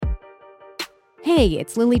Hey,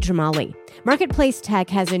 it's Lily Jamali. Marketplace Tech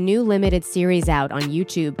has a new limited series out on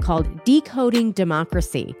YouTube called Decoding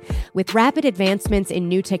Democracy. With rapid advancements in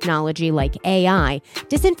new technology like AI,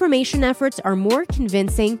 disinformation efforts are more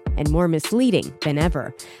convincing and more misleading than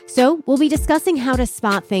ever. So we'll be discussing how to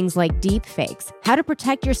spot things like deepfakes, how to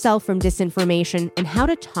protect yourself from disinformation, and how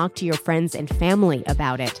to talk to your friends and family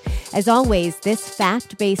about it. As always, this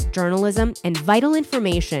fact-based journalism and vital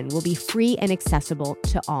information will be free and accessible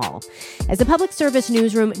to all. As a public service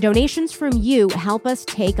newsroom, donations from you help us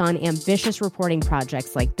take on ambitious reporting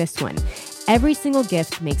projects like this one. Every single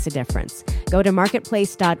gift makes a difference. Go to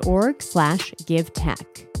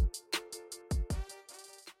marketplace.org/givetech.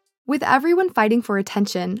 With everyone fighting for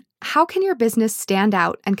attention, how can your business stand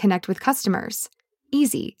out and connect with customers?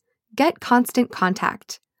 Easy. Get Constant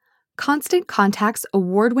Contact. Constant Contact's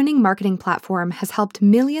award-winning marketing platform has helped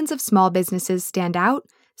millions of small businesses stand out,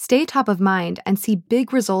 stay top of mind, and see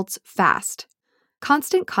big results fast.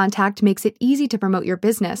 Constant Contact makes it easy to promote your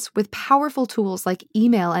business with powerful tools like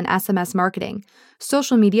email and SMS marketing,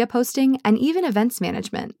 social media posting, and even events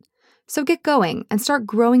management. So get going and start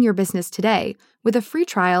growing your business today with a free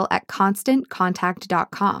trial at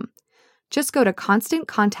ConstantContact.com. Just go to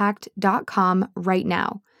ConstantContact.com right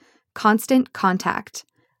now. Constant Contact,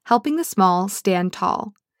 helping the small stand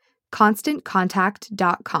tall.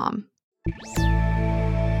 ConstantContact.com.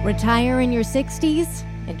 Retire in your 60s?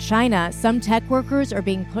 In China, some tech workers are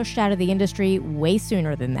being pushed out of the industry way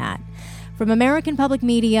sooner than that. From American Public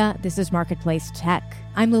Media, this is Marketplace Tech.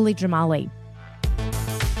 I'm Lily Jamali.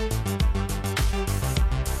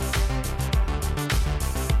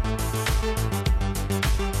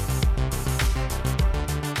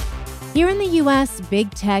 Here in the U.S.,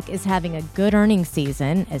 big tech is having a good earnings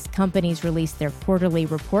season as companies release their quarterly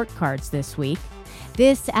report cards this week.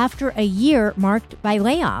 This after a year marked by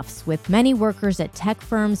layoffs, with many workers at tech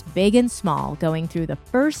firms, big and small, going through the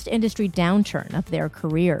first industry downturn of their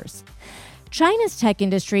careers. China's tech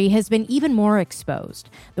industry has been even more exposed.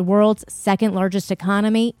 The world's second largest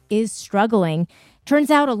economy is struggling. Turns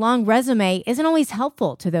out a long resume isn't always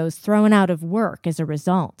helpful to those thrown out of work as a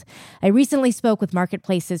result. I recently spoke with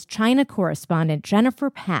Marketplace's China correspondent Jennifer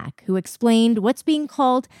Pak, who explained what's being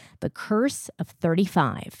called the curse of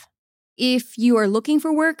 35. If you are looking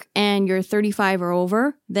for work and you're 35 or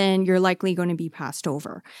over, then you're likely going to be passed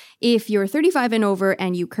over. If you're 35 and over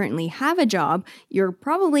and you currently have a job, you're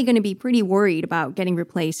probably going to be pretty worried about getting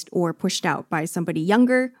replaced or pushed out by somebody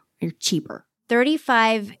younger or cheaper.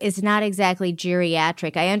 35 is not exactly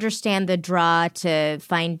geriatric. I understand the draw to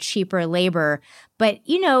find cheaper labor, but,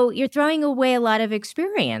 you're throwing away a lot of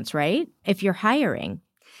experience, right? If you're hiring.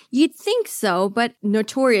 You'd think so, but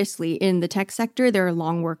notoriously in the tech sector, there are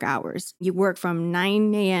long work hours. You work from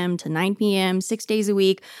 9 a.m. to 9 p.m., 6 days a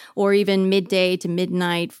week, or even midday to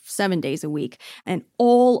midnight, 7 days a week. And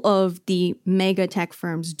all of the mega tech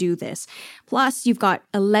firms do this. Plus, you've got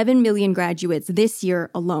 11 million graduates this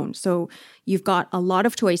year alone. So you've got a lot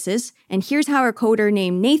of choices. And here's how a coder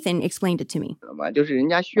named Nathan explained it to me. 就是人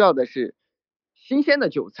家需要的是新鲜的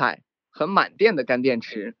韭菜和满电的干电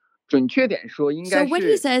池。So what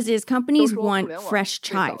he says is companies want fresh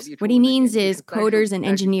chives. What he means is coders and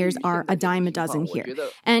engineers are a dime a dozen here.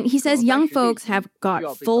 And he says young folks have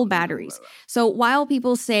got full batteries. So while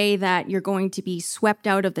people say that you're going to be swept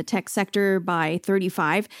out of the tech sector by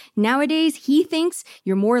 35, nowadays he thinks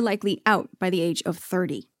you're more likely out by the age of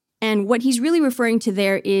 30. And what he's really referring to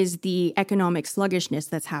there is the economic sluggishness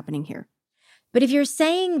that's happening here. But if you're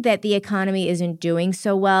saying that the economy isn't doing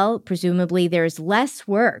so well, presumably there's less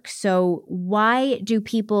work. So why do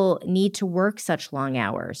people need to work such long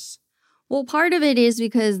hours? Well, part of it is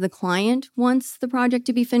because the client wants the project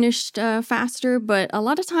to be finished faster, but a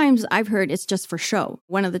lot of times I've heard it's just for show.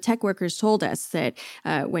 One of the tech workers told us that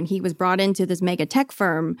when he was brought into this mega tech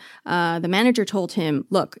firm, the manager told him,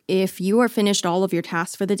 look, if you are finished all of your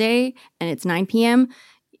tasks for the day and it's 9 p.m.,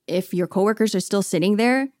 if your coworkers are still sitting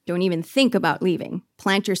there, don't even think about leaving.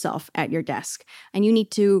 Plant yourself at your desk. And you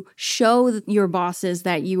need to show your bosses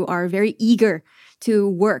that you are very eager to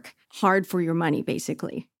work hard for your money,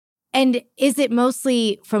 basically. And is it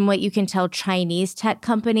mostly, from what you can tell, Chinese tech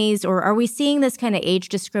companies, or are we seeing this kind of age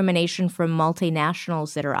discrimination from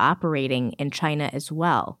multinationals that are operating in China as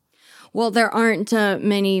well? Well, there aren't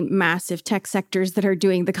many massive tech sectors that are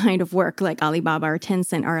doing the kind of work like Alibaba or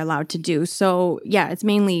Tencent are allowed to do. So, yeah, it's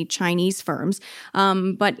mainly Chinese firms.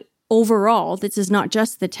 But overall, this is not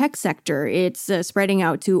just the tech sector. It's spreading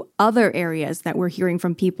out to other areas that we're hearing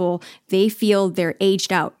from people. They feel they're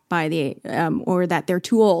aged out by or that they're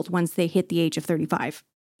too old once they hit the age of 35.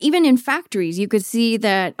 Even in factories, you could see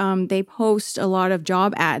that they post a lot of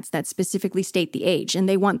job ads that specifically state the age, and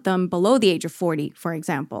they want them below the age of 40, for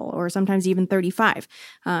example, or sometimes even 35,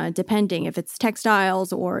 depending if it's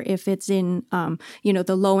textiles or if it's in,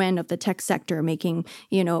 the low end of the tech sector, making,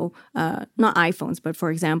 not iPhones, but for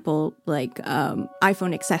example, like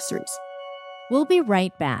iPhone accessories. We'll be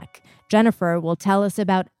right back. Jennifer will tell us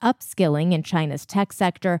about upskilling in China's tech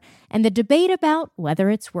sector and the debate about whether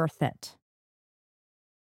it's worth it.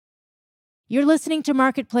 You're listening to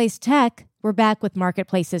Marketplace Tech. We're back with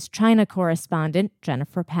Marketplace's China correspondent,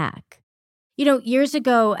 Jennifer Pak. Years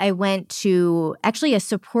ago, I went to actually a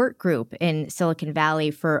support group in Silicon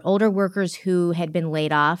Valley for older workers who had been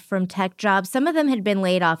laid off from tech jobs. Some of them had been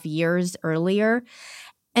laid off years earlier.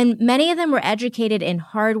 And many of them were educated in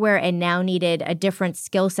hardware and now needed a different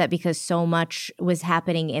skill set because so much was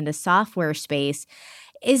happening in the software space.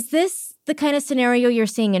 Is this the kind of scenario you're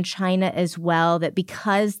seeing in China as well, that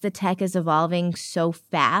because the tech is evolving so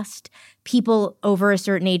fast, people over a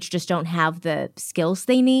certain age just don't have the skills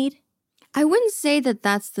they need? I wouldn't say that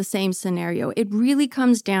that's the same scenario. It really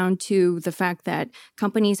comes down to the fact that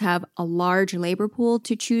companies have a large labor pool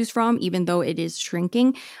to choose from, even though it is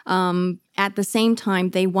shrinking. At the same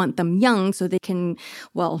time, they want them young so they can,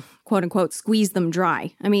 well, quote unquote, squeeze them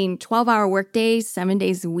dry. I mean, 12-hour workdays, 7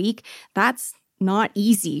 days a week, that's not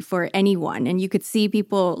easy for anyone. And you could see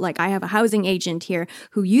people, like I have a housing agent here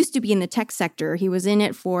who used to be in the tech sector. He was in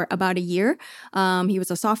it for about a year. He was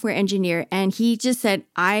a software engineer, and he just said,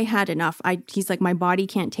 I had enough. He's like, my body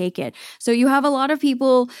can't take it. So you have a lot of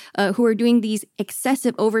people who are doing these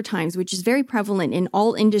excessive overtimes, which is very prevalent in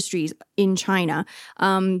all industries in China,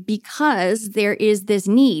 because there is this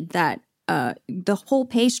need that the whole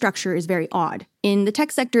pay structure is very odd. In the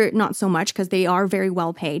tech sector, not so much, because they are very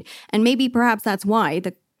well paid. And maybe perhaps that's why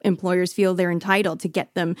the employers feel they're entitled to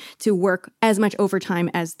get them to work as much overtime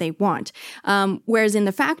as they want. Whereas in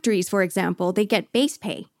the factories, for example, they get base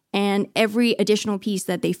pay. And every additional piece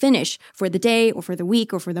that they finish for the day or for the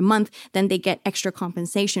week or for the month, then they get extra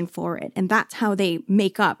compensation for it. And that's how they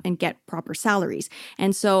make up and get proper salaries.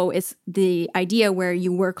 And so it's the idea where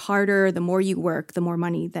you work harder, the more you work, the more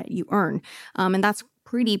money that you earn. And that's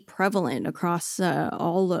pretty prevalent across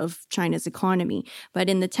all of China's economy. But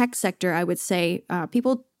in the tech sector, I would say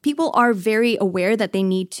people are very aware that they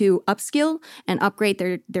need to upskill and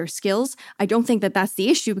upgrade their skills. I don't think that that's the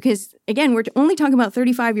issue because, again, we're only talking about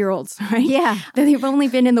 35-year-olds, right? Yeah. They've only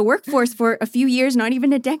been in the workforce for a few years, not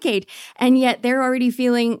even a decade. And yet they're already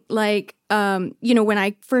feeling like, when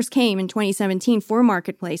I first came in 2017 for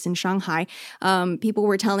Marketplace in Shanghai, people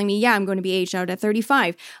were telling me, I'm going to be aged out at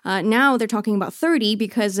 35. Now they're talking about 30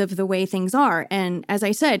 because of the way things are. And as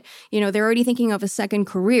I said, they're already thinking of a second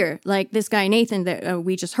career. Like this guy, Nathan, that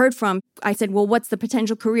we just heard from, I said, well, what's the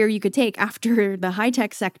potential career you could take after the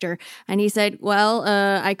high-tech sector? And he said, well,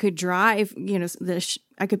 I could drive,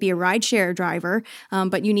 I could be a rideshare driver,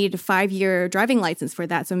 but you need a 5-year driving license for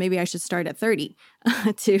that. So maybe I should start at 30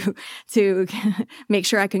 to make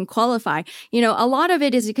sure I can qualify. A lot of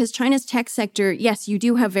it is because China's tech sector, yes, you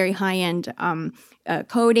do have very high-end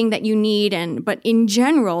coding that you need. But in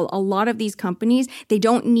general, a lot of these companies, they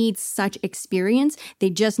don't need such experience.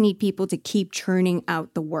 They just need people to keep churning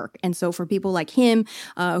out the work. And so for people like him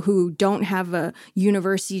who don't have a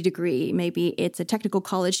university degree, maybe it's a technical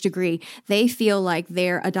college degree, they feel like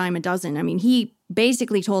they're a dime a dozen. I mean, he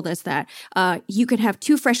basically told us that you could have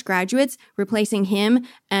 2 fresh graduates replacing him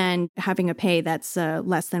and having a pay that's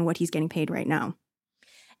less than what he's getting paid right now.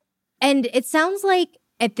 And it sounds like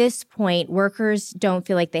at this point, workers don't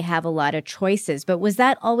feel like they have a lot of choices. But was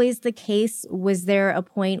that always the case? Was there a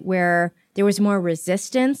point where there was more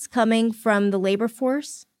resistance coming from the labor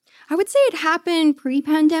force? I would say it happened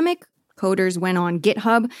pre-pandemic. Coders went on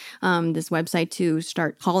GitHub, this website, to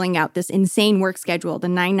start calling out this insane work schedule. The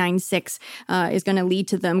 996 is going to lead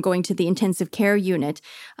to them going to the intensive care unit.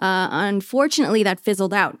 Unfortunately, that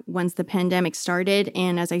fizzled out once the pandemic started.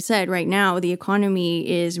 And as I said, right now, the economy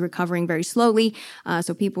is recovering very slowly.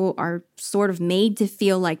 So people are sort of made to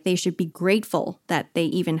feel like they should be grateful that they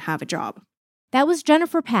even have a job. That was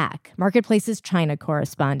Jennifer Pak, Marketplace's China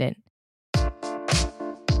correspondent.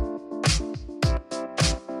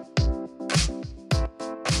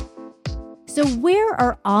 So where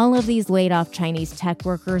are all of these laid-off Chinese tech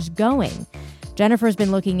workers going? Jennifer's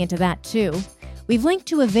been looking into that too. We've linked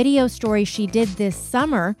to a video story she did this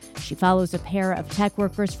summer. She follows a pair of tech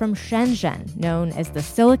workers from Shenzhen, known as the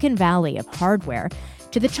Silicon Valley of hardware.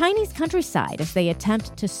 to the Chinese countryside as they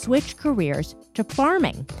attempt to switch careers to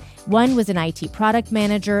farming. One was an IT product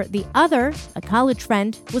manager. The other, a college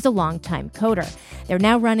friend, was a longtime coder. They're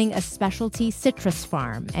now running a specialty citrus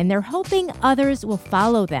farm, and they're hoping others will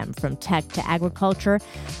follow them from tech to agriculture.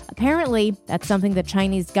 Apparently, that's something the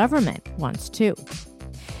Chinese government wants too.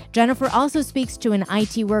 Jennifer also speaks to an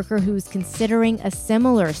IT worker who's considering a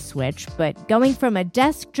similar switch, but going from a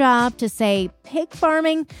desk job to, say, pig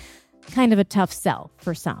farming, kind of a tough sell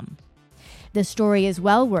for some. The story is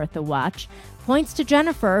well worth a watch. Points to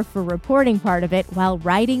Jennifer for reporting part of it while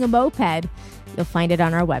riding a moped. You'll find it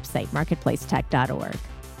on our website, marketplacetech.org.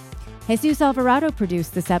 Jesus Alvarado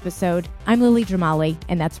produced this episode. I'm Lily Jamali,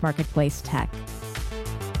 and that's Marketplace Tech.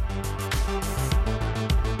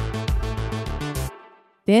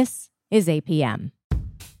 This is APM.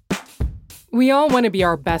 We all want to be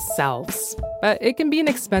our best selves, but it can be an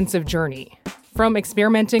expensive journey. From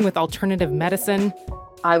experimenting with alternative medicine,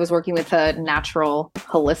 I was working with a natural,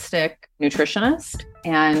 holistic nutritionist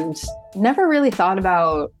and never really thought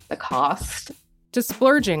about the cost. to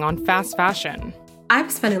splurging on fast fashion. I'm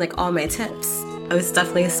spending all my tips. I was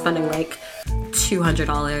definitely spending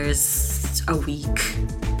 $200 a week.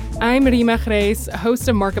 I'm Rima Jerez, host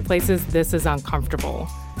of Marketplace's This Is Uncomfortable.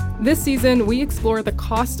 This season, we explore the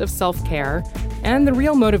cost of self-care and the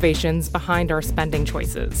real motivations behind our spending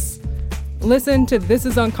choices. Listen to This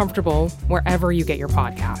Is Uncomfortable wherever you get your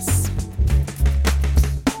podcasts.